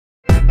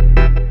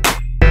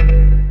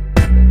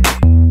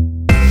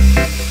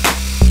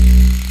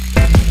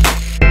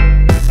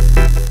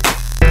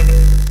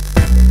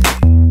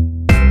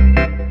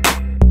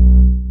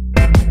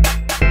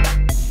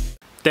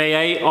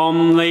update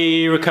on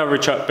the recovery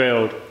truck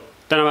build.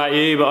 Don't know about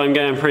you, but I'm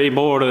getting pretty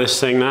bored of this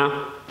thing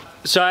now.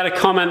 So I had a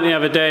comment the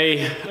other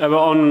day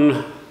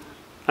on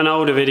an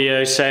older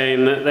video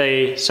saying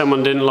that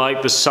someone didn't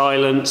like the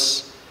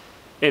silence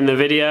in the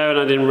video, and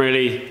I didn't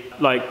really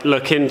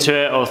look into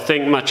it or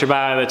think much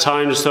about it at the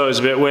time, just thought it was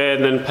a bit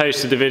weird, and then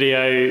posted the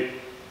video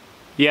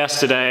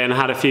yesterday and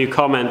had a few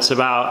comments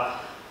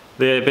about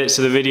the bits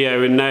of the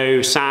video with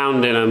no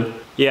sound in them.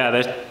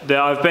 Yeah,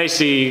 I've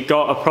basically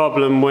got a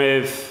problem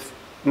with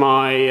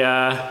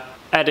my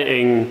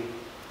editing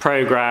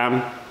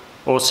program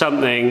or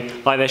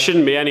something. Like, there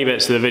shouldn't be any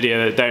bits of the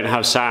video that don't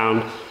have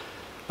sound.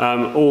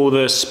 All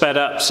the sped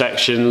up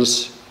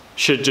sections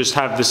should just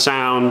have the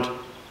sound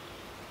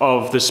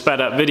of the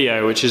sped up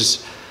video, which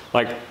is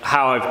like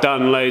how I've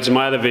done loads of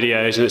my other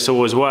videos, and it's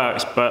always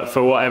worked. But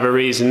for whatever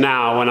reason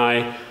now, when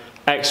I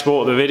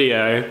export the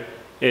video,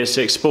 it's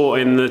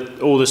exporting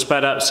all the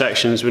sped up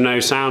sections with no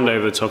sound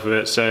over the top of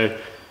it. So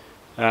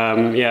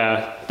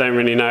yeah, don't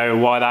really know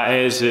why that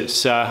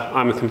is.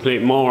 I'm a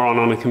complete moron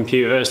on a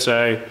computer.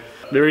 So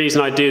the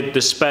reason I did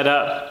the sped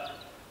up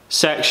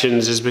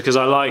sections is because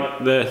I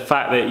like the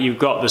fact that you've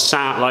got the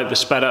sound, like the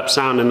sped up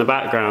sound in the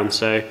background.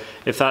 So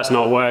if that's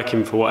not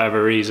working for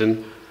whatever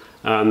reason,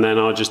 then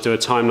I'll just do a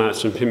time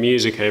lapse and put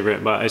music over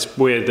it. But it's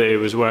weird that it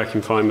was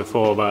working fine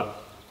before, but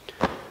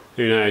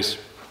who knows.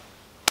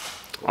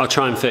 I'll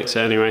try and fix it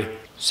anyway.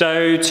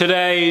 So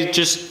today,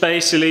 just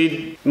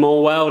basically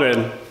more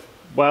welding.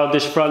 Weld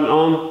this front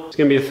on. It's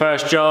gonna be the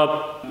first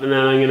job, and then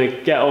I'm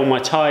gonna get all my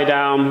tie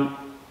down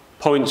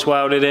points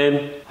welded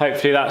in.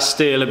 Hopefully that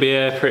steel will be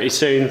here pretty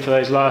soon for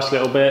those last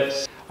little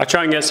bits. I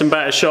try and get some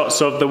better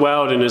shots of the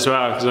welding as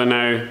well, because I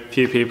know a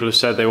few people have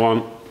said they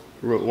want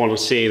to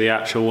see the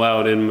actual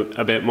welding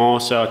a bit more,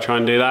 so I'll try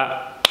and do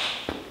that.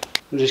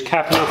 I'm just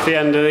capping off the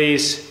end of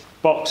these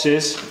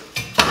boxes.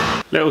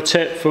 Little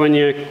tip for when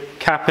you're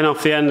capping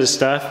off the end of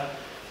stuff: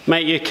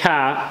 make your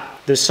cap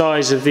the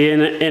size of the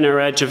inner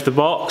edge of the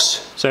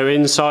box, so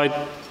inside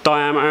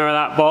diameter of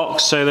that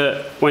box, so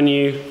that when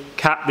you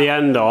cap the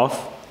end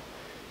off,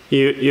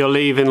 you're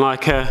leaving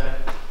like a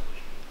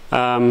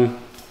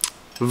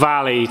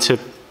valley to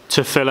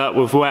fill up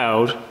with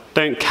weld.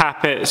 Don't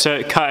cap it,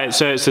 cut it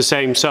so it's the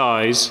same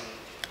size,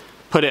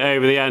 put it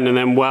over the end and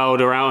then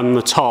weld around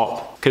the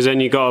top, because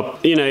then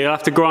you'll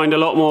have to grind a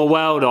lot more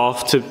weld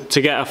off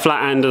to get a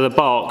flat end of the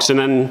box, and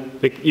then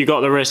you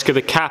got the risk of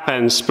the cap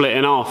end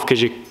splitting off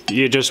because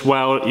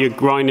you're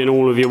grinding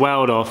all of your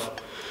weld off.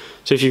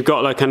 So if you've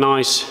got a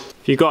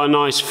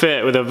nice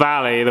fit with a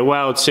valley, the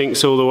weld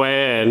sinks all the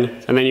way in,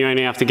 and then you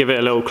only have to give it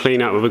a little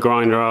clean up with a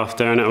grinder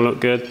after, and it'll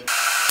look good.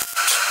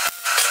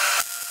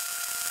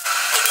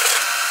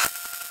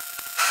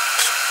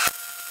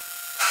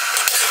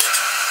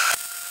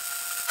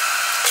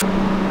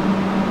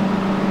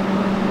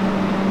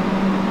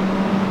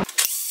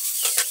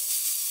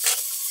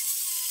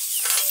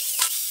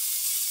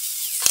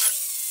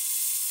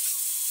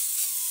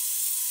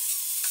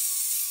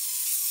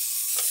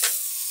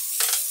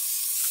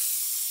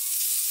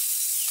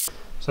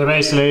 So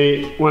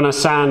basically, when I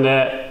sand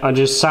it, I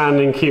just sand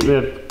and keep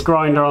the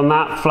grinder on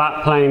that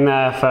flat plane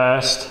there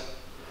first.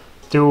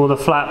 Do all the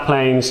flat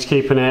planes,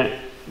 keeping it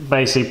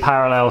basically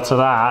parallel to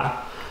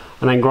that,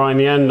 and then grind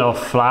the end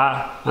off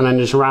flat, and then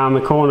just round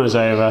the corners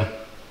over.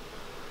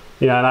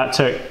 You know, that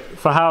took,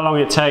 for how long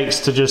it takes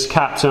to just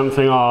cap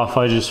something off,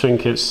 I just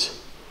think it's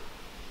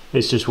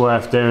just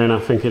worth doing. I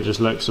think it just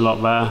looks a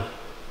lot better.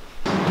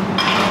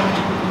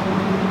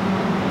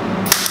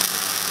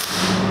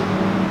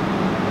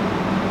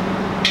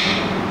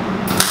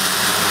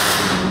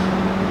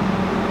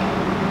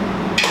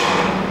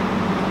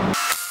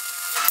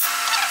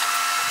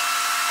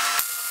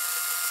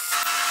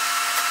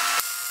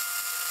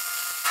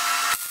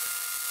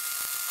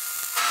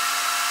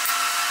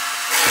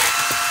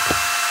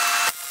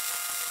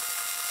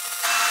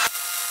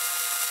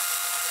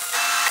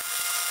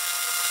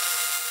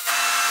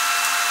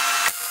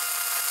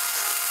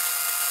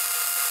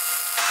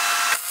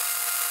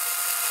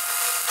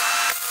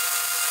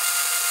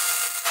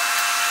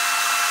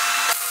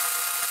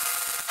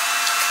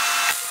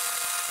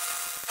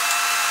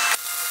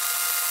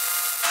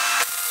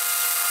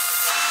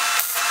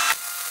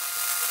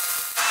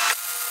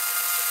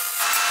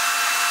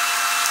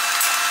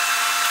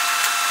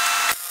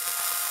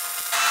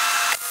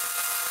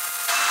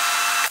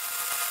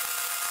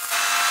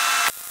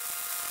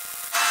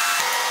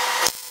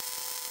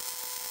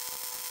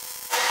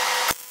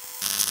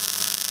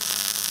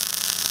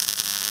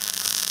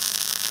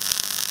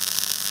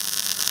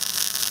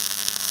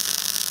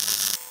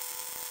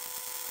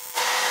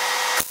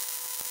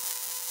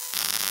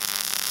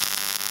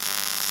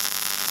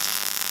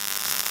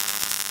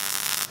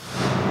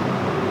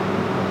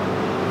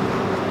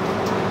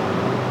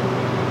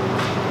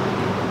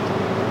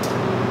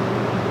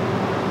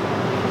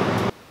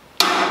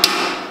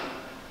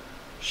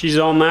 She's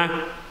on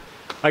there.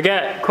 I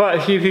get quite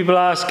a few people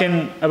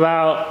asking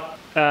about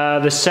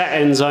the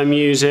settings I'm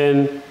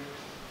using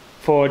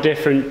for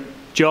different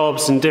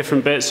jobs and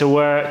different bits of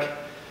work.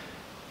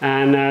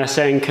 and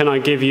saying, can I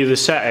give you the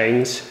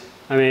settings?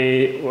 I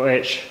mean,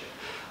 which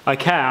I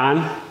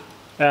can.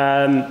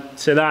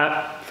 So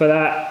that, for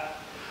that,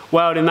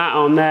 welding that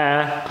on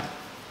there,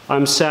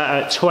 I'm set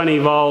at 20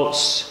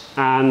 volts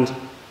and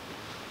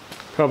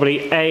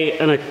probably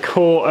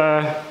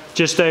 8¼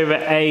 just over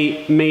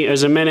 8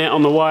 meters a minute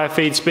on the wire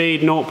feed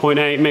speed,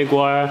 0.8 MIG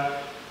wire.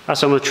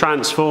 That's on the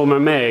transformer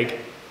MIG.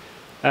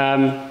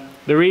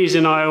 The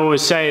reason I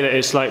always say that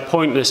it's like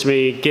pointless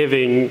me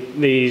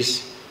giving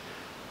these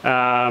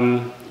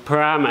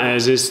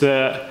parameters is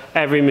that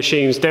every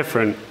machine's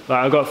different.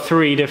 Like I've got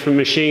 3 different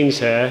machines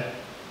here.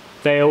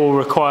 They all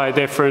require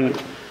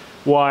different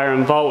wire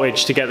and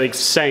voltage to get the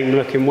same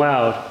looking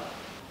weld.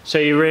 So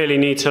you really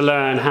need to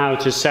learn how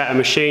to set a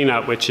machine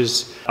up, which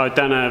is, I've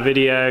done a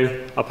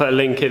video, I'll put a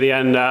link at the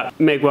end up,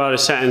 MIG welder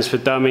settings for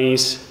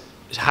dummies,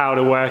 how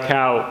to work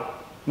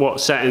out what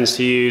settings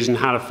to use and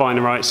how to find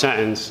the right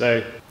settings.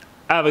 So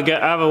have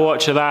a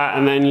watch of that,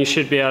 and then you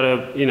should be able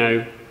to, you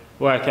know,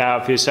 work it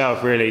out for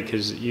yourself really,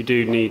 because you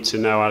do need to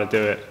know how to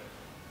do it.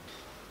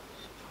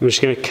 I'm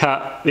just going to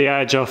cut the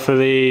edge off of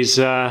these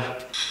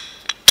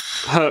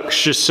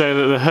hooks just so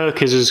that the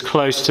hook is as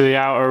close to the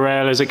outer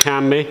rail as it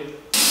can be.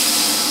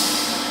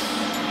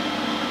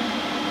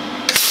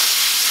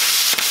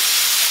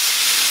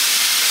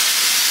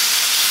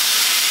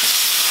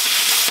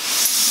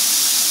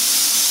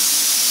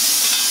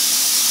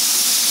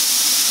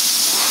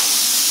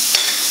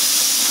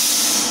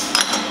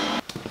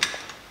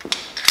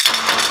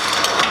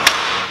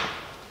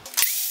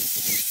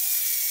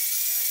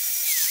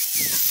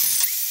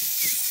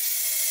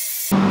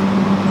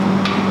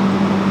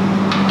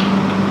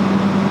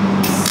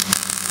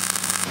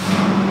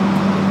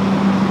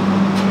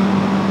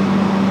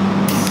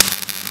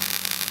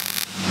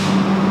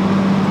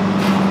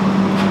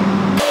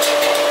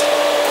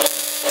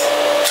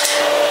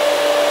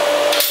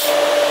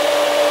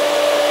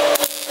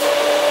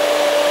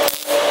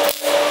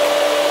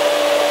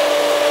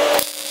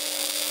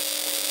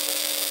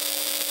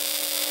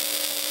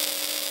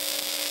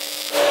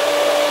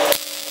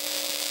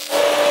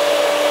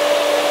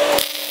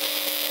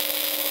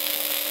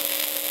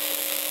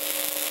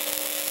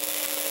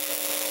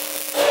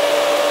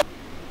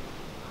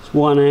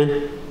 One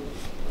in.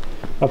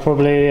 I'll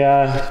probably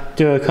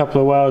do a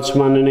couple of welds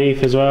from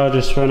underneath as well,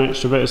 just for an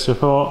extra bit of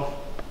support.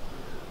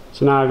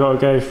 So now I've got to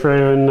go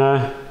through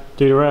and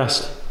do the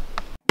rest.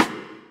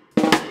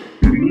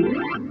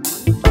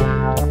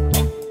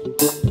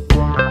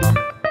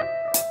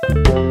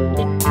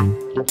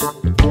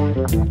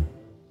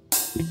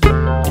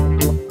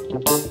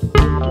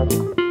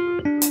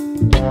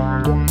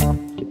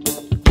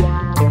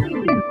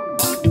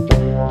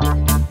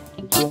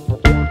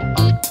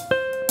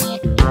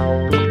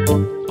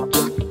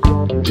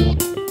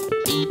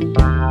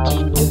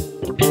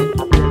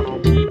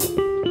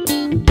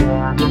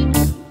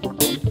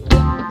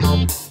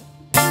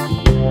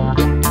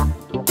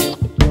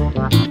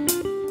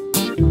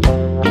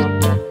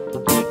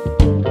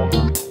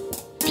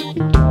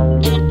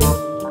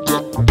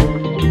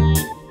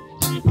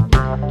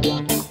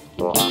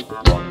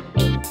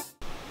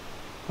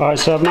 Alright,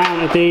 so I've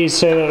mounted these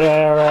so that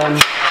they're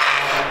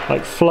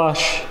like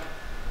flush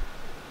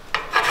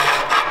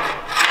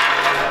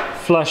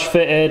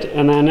fitted,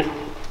 and then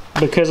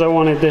because I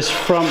wanted this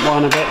front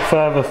one a bit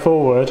further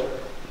forward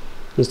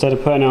instead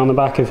of putting it on the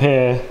back of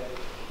here,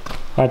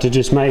 I had to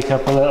just make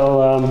up a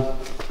little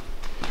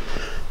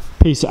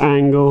piece of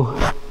angle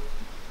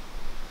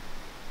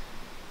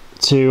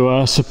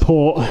to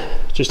support,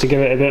 just to give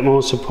it a bit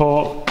more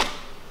support.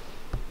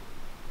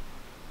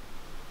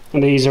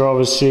 And these are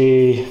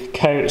obviously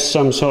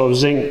some sort of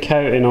zinc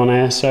coating on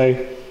here,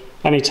 so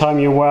anytime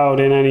you're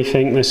welding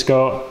anything that's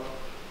got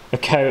a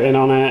coating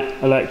on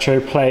it,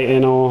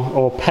 electroplating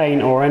or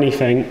paint or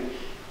anything,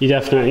 you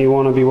definitely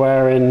want to be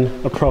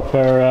wearing a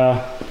proper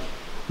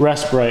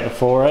respirator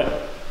for it.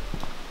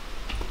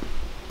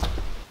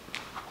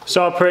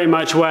 So I pretty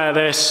much wear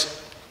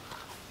this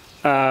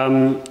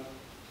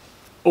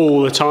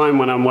all the time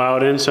when I'm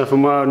welding, so if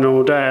I'm welding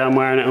all day, I'm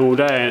wearing it all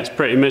day, and it's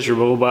pretty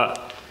miserable,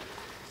 but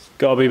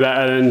gotta be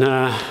better than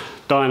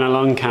dying of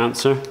lung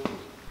cancer.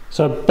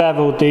 So I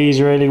beveled these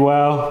really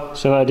well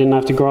so that I didn't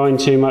have to grind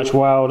too much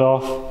weld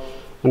off,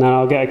 and then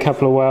I'll get a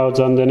couple of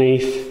welds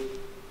underneath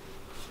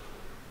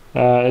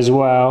as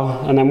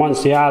well, and then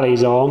once the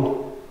alley's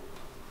on,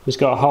 it's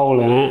got a hole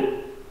in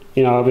it,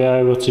 you know, I'll be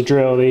able to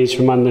drill these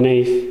from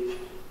underneath.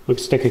 We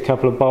can stick a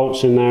couple of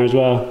bolts in there as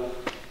well.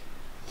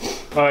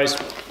 Alright, it's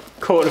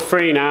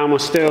 2:45 now, my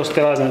steel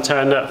still hasn't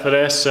turned up for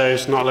this, so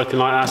it's not looking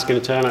like that's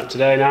going to turn up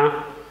today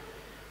now.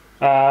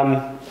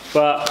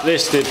 But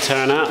this did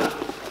turn up.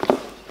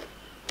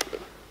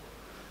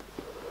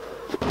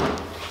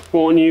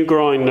 What a new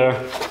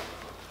grinder.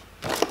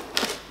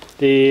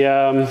 The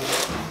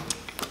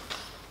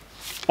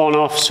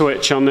on-off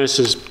switch on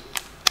this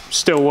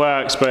still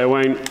works, but it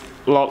won't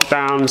lock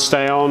down and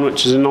stay on,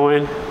 which is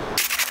annoying.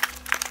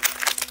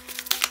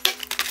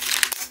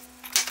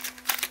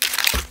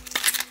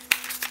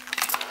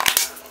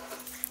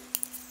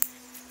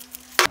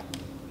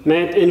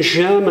 Made in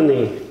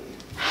Germany.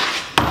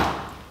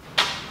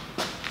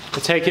 I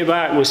take it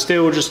back, my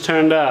steel just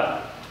turned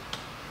up.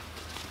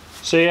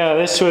 So yeah,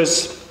 this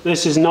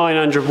is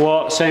 900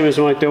 watt, same as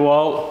my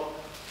DeWalt.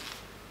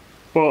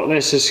 But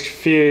this is a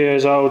few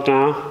years old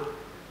now.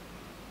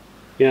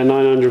 Yeah,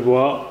 900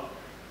 watt.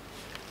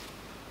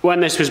 When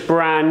this was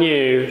brand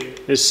new,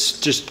 it's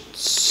just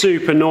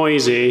super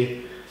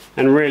noisy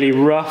and really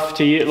rough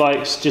to use,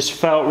 like just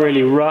felt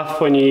really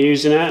rough when you're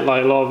using it,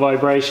 like a lot of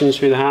vibrations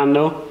through the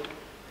handle.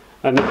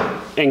 And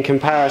in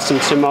comparison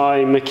to my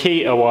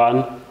Makita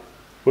one,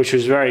 which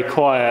was very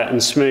quiet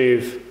and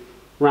smooth,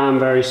 ran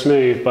very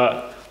smooth,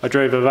 but I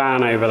drove a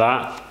van over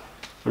that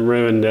and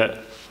ruined it.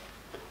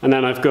 And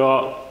then I've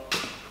got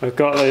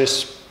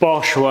this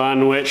Bosch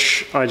one,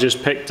 which I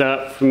just picked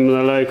up from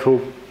the local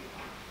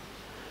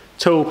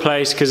tool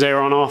place because they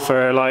were on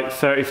offer, like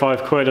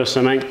 35 quid or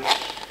something.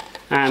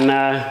 And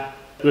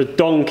the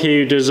donkey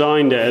who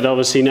designed it had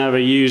obviously never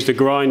used a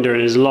grinder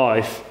in his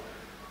life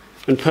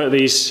and put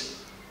these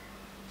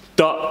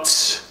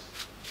ducts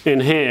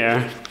in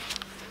here.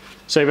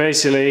 So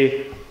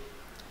basically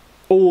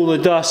all the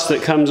dust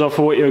that comes off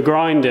of what you're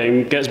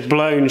grinding gets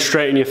blown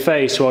straight in your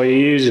face while you're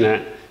using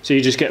it. So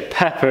you just get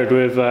peppered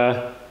with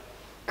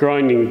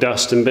grinding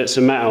dust and bits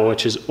of metal,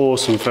 which is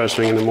awesome first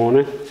thing in the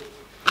morning.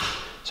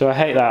 So I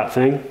hate that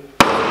thing.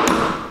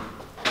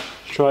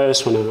 Let's try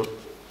this one out.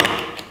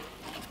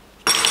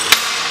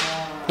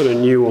 Put a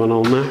new one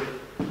on there.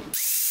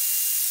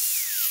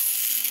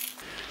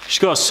 It's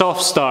got a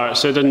soft start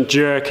so it doesn't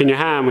jerk in your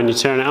hand when you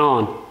turn it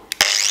on.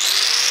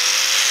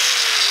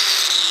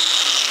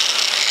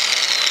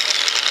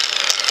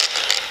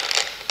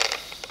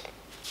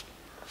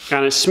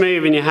 And it's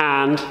smooth in your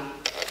hand.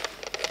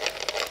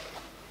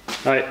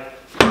 Right,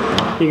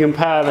 you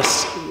compare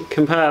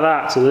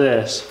that to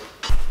this.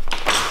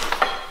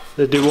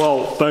 The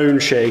DeWalt Bone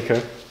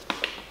Shaker.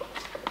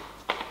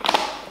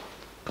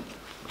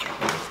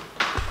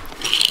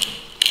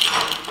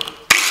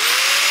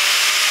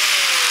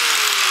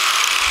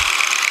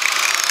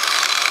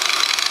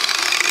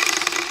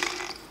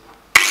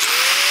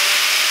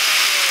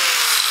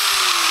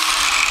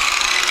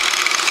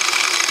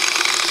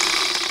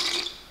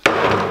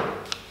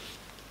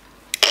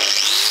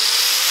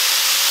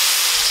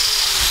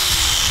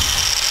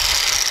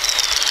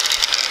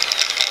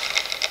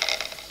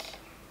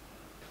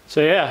 So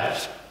yeah,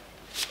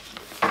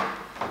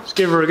 let's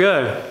give her a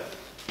go.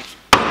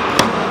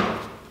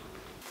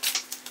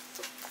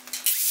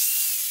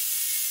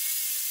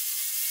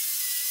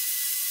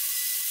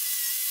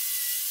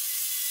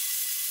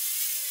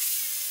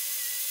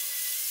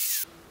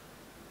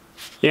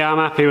 Yeah, I'm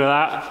happy with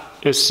that.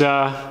 It's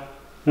a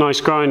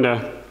nice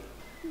grinder.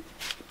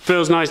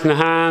 Feels nice in the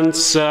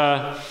hands,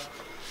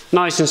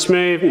 nice and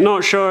smooth.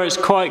 Not sure it's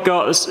quite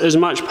got as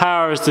much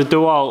power as the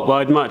DeWalt, but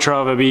I'd much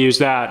rather be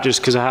used that just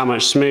because of how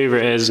much smoother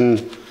it is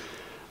and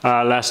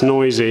less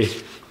noisy.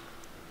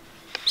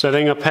 So I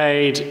think I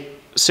paid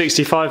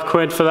 65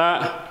 quid for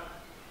that.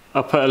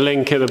 I'll put a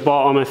link at the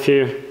bottom if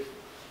you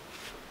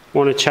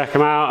want to check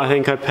them out. I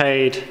think I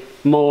paid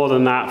more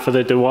than that for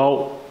the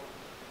DeWalt,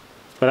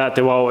 but that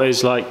DeWalt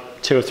is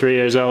like 2 or 3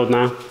 years old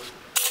now.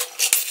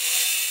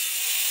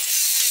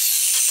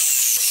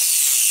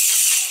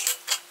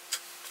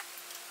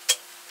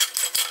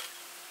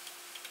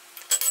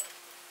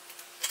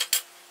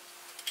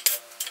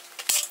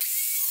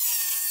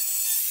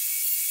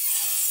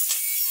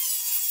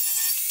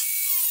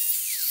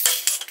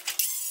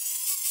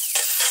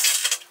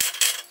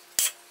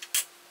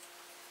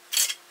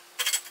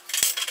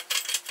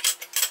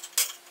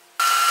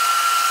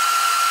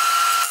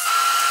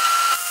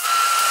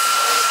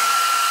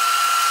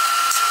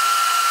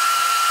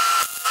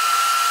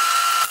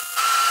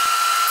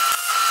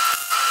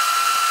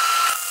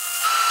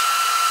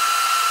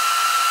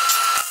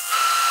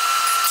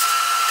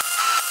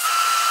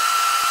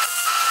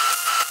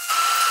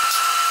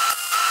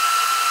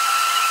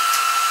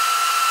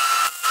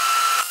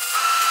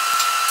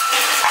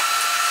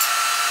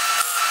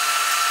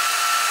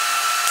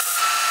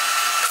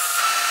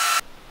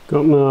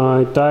 Got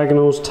my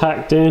diagonals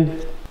tacked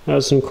in.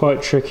 There's some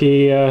quite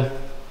tricky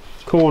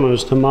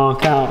corners to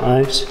mark out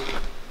those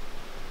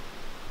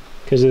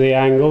because of the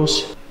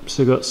angles.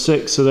 So got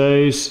 6 of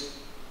those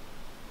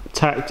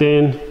tacked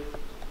in,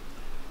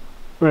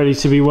 ready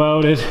to be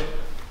welded.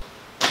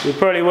 You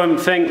probably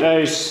wouldn't think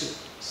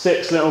those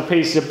 6 little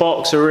pieces of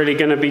box are really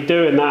going to be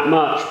doing that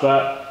much,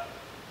 but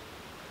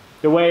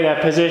the way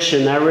they're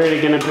positioned, they're really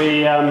going to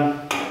be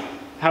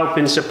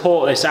helping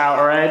support this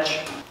outer edge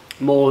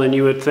more than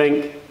you would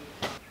think.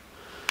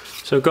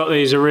 So I've got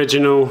these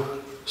original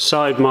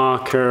side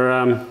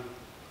marker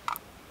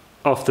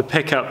off the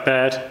pickup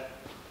bed.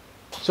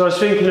 So I was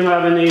thinking of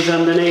having these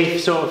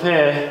underneath sort of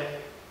here.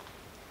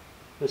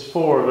 There's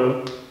 4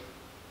 of them.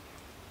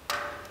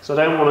 So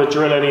I don't want to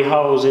drill any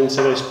holes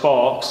into this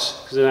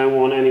box because I don't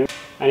want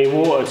any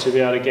water to be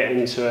able to get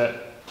into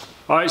it.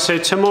 Alright, so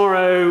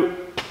tomorrow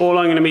all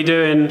I'm going to be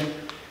doing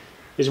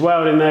is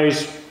welding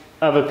those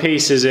other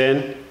pieces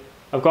in.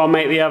 I've got to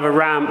make the other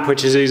ramp,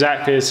 which is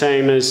exactly the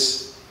same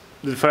as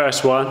the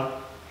first one,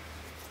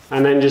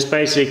 and then just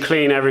basically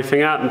clean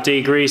everything up and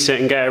degrease it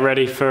and get it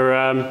ready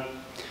for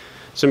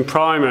some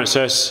primer.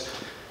 So it's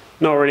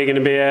not really going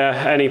to be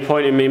any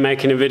point in me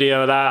making a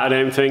video of that, I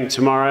don't think,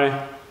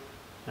 tomorrow.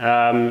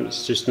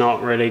 It's just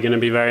not really going to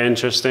be very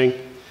interesting.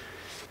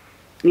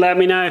 Let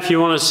me know if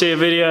you want to see a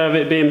video of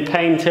it being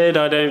painted.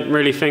 I don't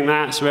really think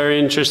that's very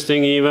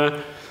interesting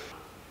either.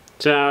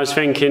 So I was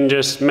thinking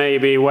just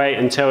maybe wait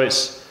until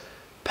it's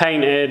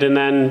painted and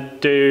then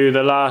do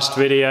the last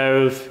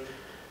video of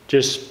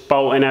just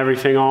bolting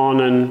everything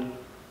on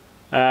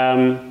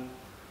and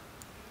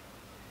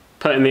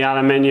putting the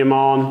aluminium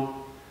on,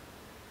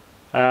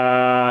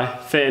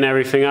 fitting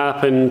everything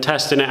up and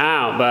testing it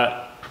out.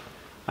 But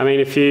I mean,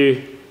 if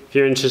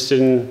you're interested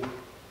in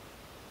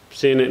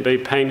seeing it be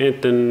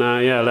painted, then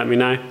yeah, let me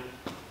know.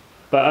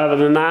 But other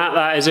than that,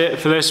 that is it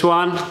for this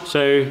one.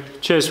 So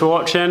cheers for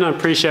watching. I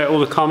appreciate all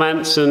the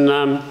comments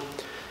and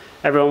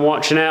everyone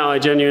watching it. I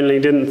genuinely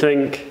didn't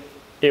think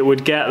it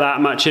would get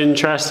that much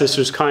interest. This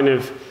was kind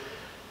of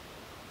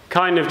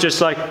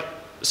just like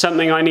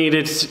something I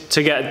needed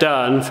to get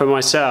done for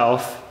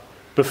myself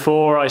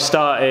before I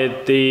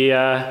started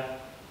the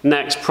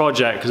next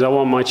project, because I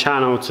want my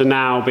channel to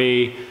now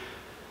be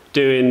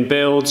doing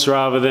builds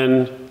rather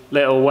than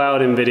little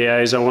welding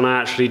videos. I want to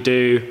actually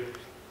do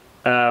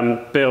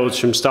builds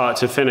from start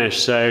to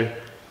finish. So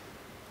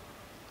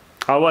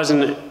I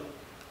wasn't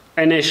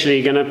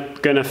initially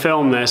gonna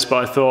film this,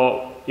 but I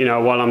thought, you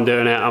know, while I'm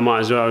doing it, I might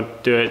as well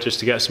do it just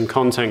to get some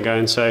content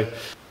going. So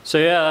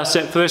yeah, that's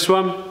it for this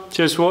one.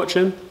 Cheers for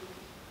watching.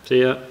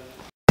 See ya.